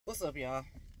What's up, y'all?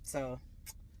 So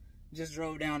just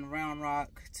drove down to Round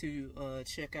Rock to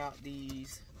check out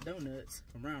these donuts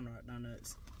from Round Rock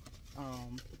Donuts.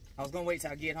 I was gonna wait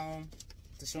till I get home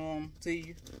to show them to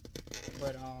you,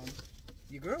 but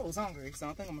your girl was hungry, so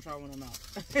I think I'm gonna try one of them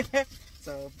out.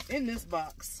 So in this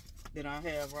box that I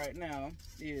have right now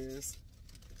is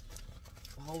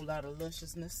a whole lot of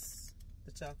lusciousness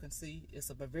that y'all can see. It's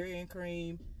a Bavarian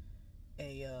cream,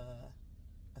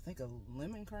 I think a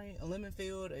lemon cream, a lemon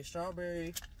filled, a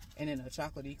strawberry, and then a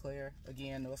chocolate eclair.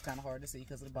 Again, though it's kind of hard to see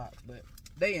because of the box, but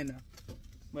they in there.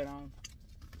 But I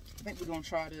think we're gonna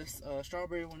try this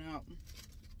strawberry one out,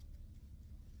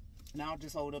 and I'll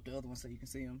just hold up the other one so you can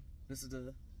see them. This is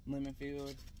the lemon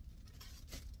filled,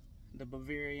 the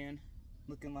Bavarian,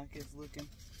 looking like it's looking,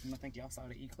 and I think y'all saw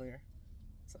the eclair,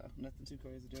 so nothing too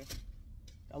crazy there.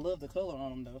 I love the color on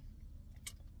them though.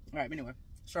 All right, anyway,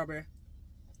 strawberry.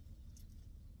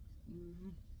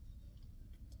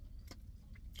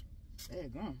 There you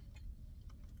go.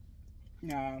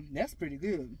 Nah, that's pretty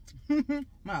good.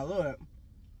 My lord.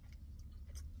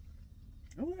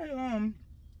 Okay, Round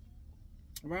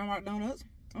Rock Donuts.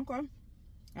 Okay.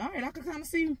 Alright, I can kind of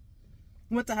see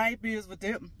what the hype is with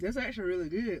that. That's actually really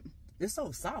good. It's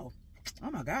so soft.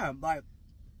 Oh my god. Like,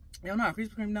 you know how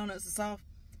Krispy Kreme donuts are soft?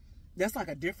 That's like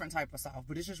a different type of soft,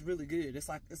 but it's just really good. It's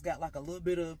like, it's got like a little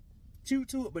bit of chew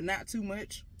to it, but not too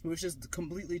much, which is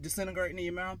completely disintegrating in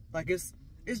your mouth. Like, it's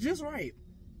just right.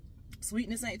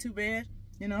 Sweetness ain't too bad,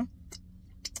 you know.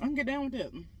 I can get down with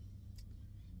that.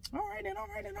 Alright then,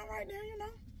 you know.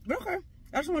 But okay,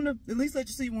 I just wanted to at least let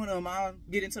you see one of them. I'll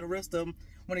get into the rest of them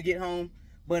when I get home.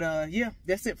 But yeah,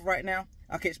 that's it for right now.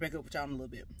 I'll catch back up with y'all in a little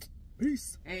bit.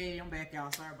 Peace. Hey, I'm back,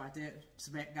 y'all. Sorry about that.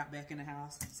 Just got back in the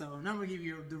house. So now I'm gonna give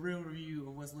you the real review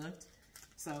of what's left.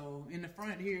 So in the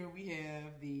front here, we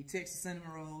have the Texas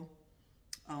cinnamon roll.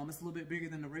 It's a little bit bigger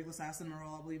than the regular size cinnamon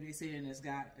roll, I believe they said, and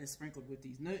it's sprinkled with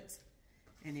these nuts.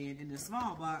 And then in the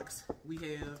small box, we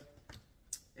have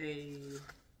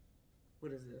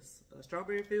what is this? A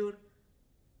strawberry filled.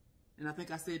 And I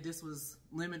think I said this was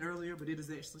lemon earlier, but it is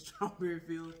actually strawberry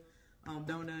filled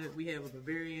donut. We have a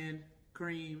Bavarian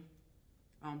cream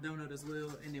donut as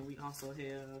well, and then we also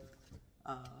have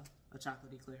a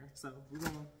chocolate eclair. So we're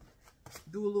gonna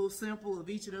do a little sample of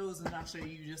each of those, and I'll show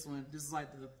you this one. This is like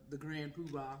the grand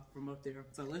poobah from up there.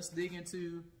 So let's dig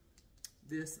into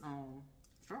this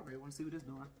strawberry. I want to see what it's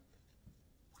doing.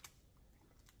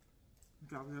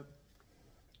 Drop it up.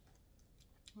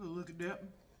 Oh, look at that.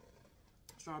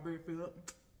 Strawberry filled.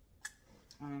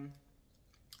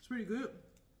 It's pretty good.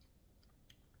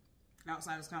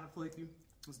 Outside is kind of flaky.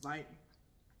 It's light.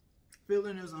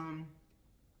 Filling is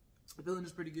the filling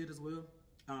is pretty good as well.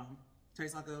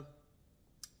 Tastes like a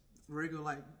regular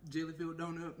like jelly filled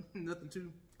donut. Nothing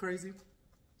too crazy,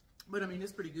 but I mean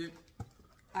it's pretty good.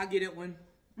 I get it one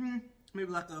maybe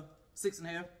like a 6.5,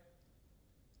 and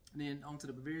then on to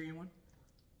the Bavarian one.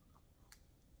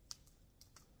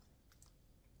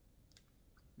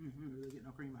 Really get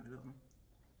no cream out of that one.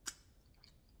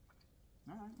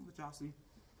 All right, I'll let y'all see.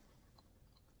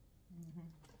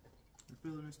 The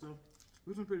filling and stuff.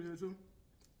 This one's pretty good too.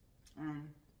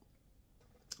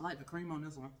 I like the cream on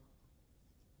this one.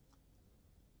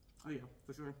 Oh yeah,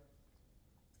 for sure.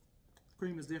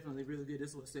 Cream is definitely really good.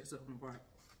 This is what sets up apart.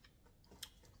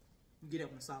 You get that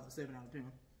one a solid 7 out of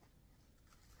 10.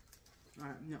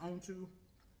 Alright, now on to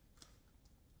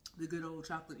the good old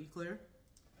chocolate eclair.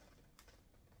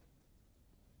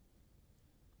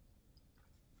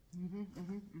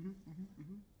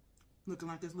 Looking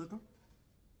like it's looking.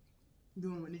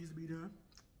 Doing what needs to be done.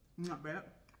 Not bad.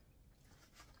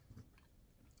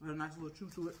 Got a nice little chew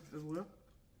to it as well.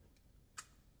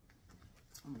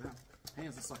 Oh my god,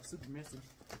 hands is like super messy.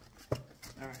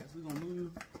 Alright, so we're gonna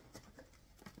move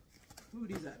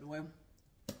these out the way.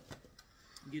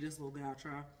 Get this little guy a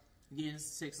try. Again,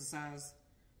 it's a Texas size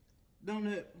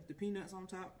donut with the peanuts on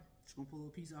top. Just gonna pull a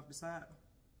piece off the side.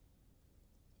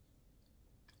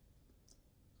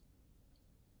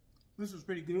 This is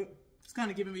pretty good. It's kind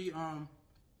of giving me,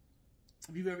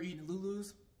 if you've ever eaten at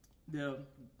Lulu's,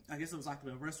 I guess it was like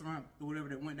the restaurant or whatever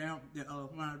that went down, that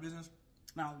went out of business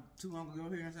not too long ago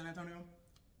here in San Antonio.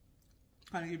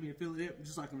 Kind of give me a feel of it,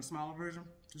 just like in a smaller version.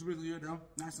 It's really good though,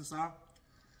 nice and soft.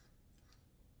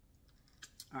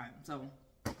 Alright, so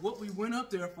what we went up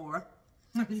there for,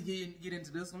 let me get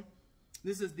into this one.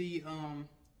 This is the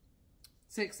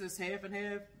Texas half and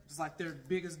half. It's like their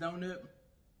biggest donut.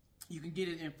 You can get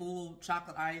it in full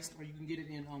chocolate iced, or you can get it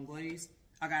in glazed.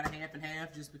 I got a half and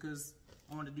half just because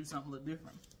I wanted to do something a little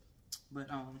different. But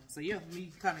so yeah, let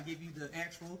me kind of give you the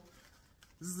actual.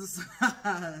 This is the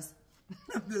size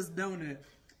of this donut.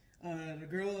 The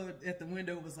girl at the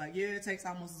window was like, yeah, it takes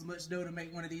almost as much dough to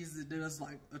make one of these as it does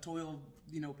like a 12,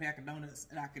 pack of donuts.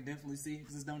 And I could definitely see it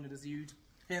because this donut is huge.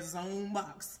 It has its own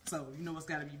box, so you know it's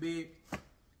got to be big.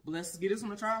 But let's get this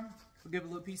one a try. We'll give it a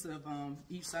little piece of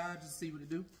each side just to see what it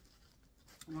do.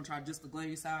 We're going to try just the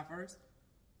glazed side first.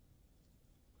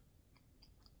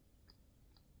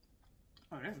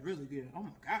 Oh, that's really good. Oh my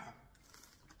God.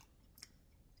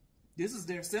 This is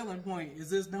their selling point, is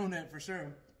this donut for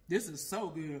sure. This is so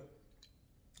good.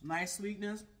 Nice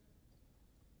sweetness.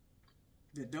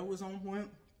 The dough is on point.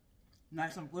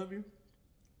 Nice and fluffy.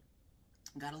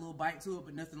 Got a little bite to it,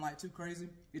 but nothing like too crazy.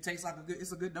 It tastes like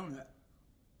it's a good donut.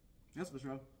 That's for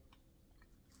sure.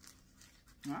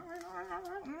 All right.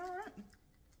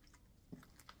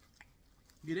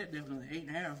 Get it definitely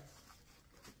 8.5.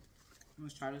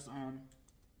 Let's try this on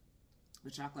the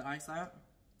chocolate ice side.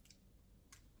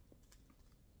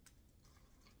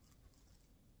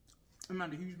 I'm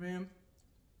not a huge fan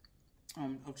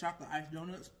of chocolate ice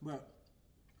donuts, but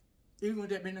even with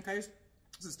that being the case,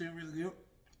 this is still really good.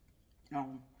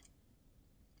 I'm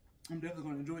definitely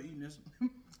going to enjoy eating this,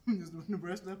 the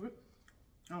rest of it.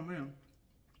 Oh man.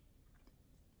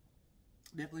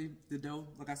 Definitely the dough,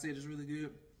 like I said, is really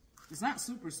good. It's not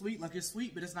super sweet, like it's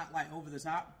sweet, but it's not like over the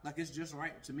top. Like it's just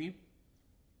right to me.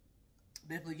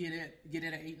 Definitely get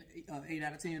it an 8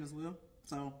 out of 10 as well.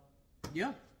 So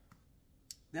yeah,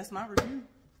 that's my review.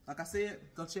 Like I said,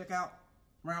 go check out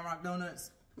Round Rock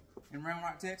Donuts in Round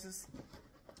Rock, Texas.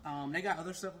 They got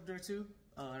other stuff up there too.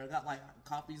 They got like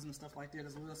coffees and stuff like that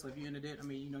as well. So if you're into that, I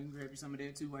mean, you can grab you some of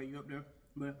that too while you're up there.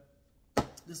 But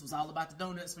this was all about the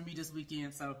donuts for me this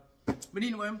weekend. So, but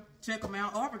anyway, check them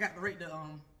out. Oh, I forgot to rate the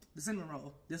cinnamon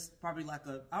roll. This probably like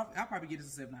I'll probably get this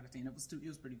a 7 out of 10. It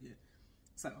was pretty good.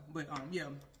 So, but yeah,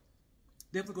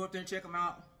 definitely go up there and check them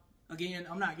out. Again,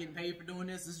 I'm not getting paid for doing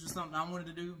this. This is just something I wanted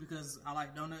to do because I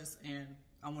like donuts and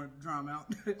I wanted to try them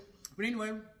out. But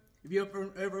anyway, if you're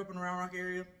ever up in the Round Rock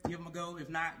area, give them a go. If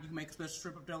not, you can make a special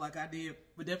trip up there like I did.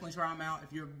 But definitely try them out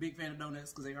if you're a big fan of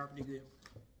donuts because they are pretty good.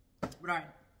 But all right,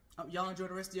 hope y'all enjoy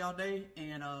the rest of y'all day.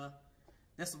 And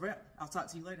that's a wrap. I'll talk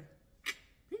to you later.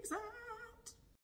 Peace out.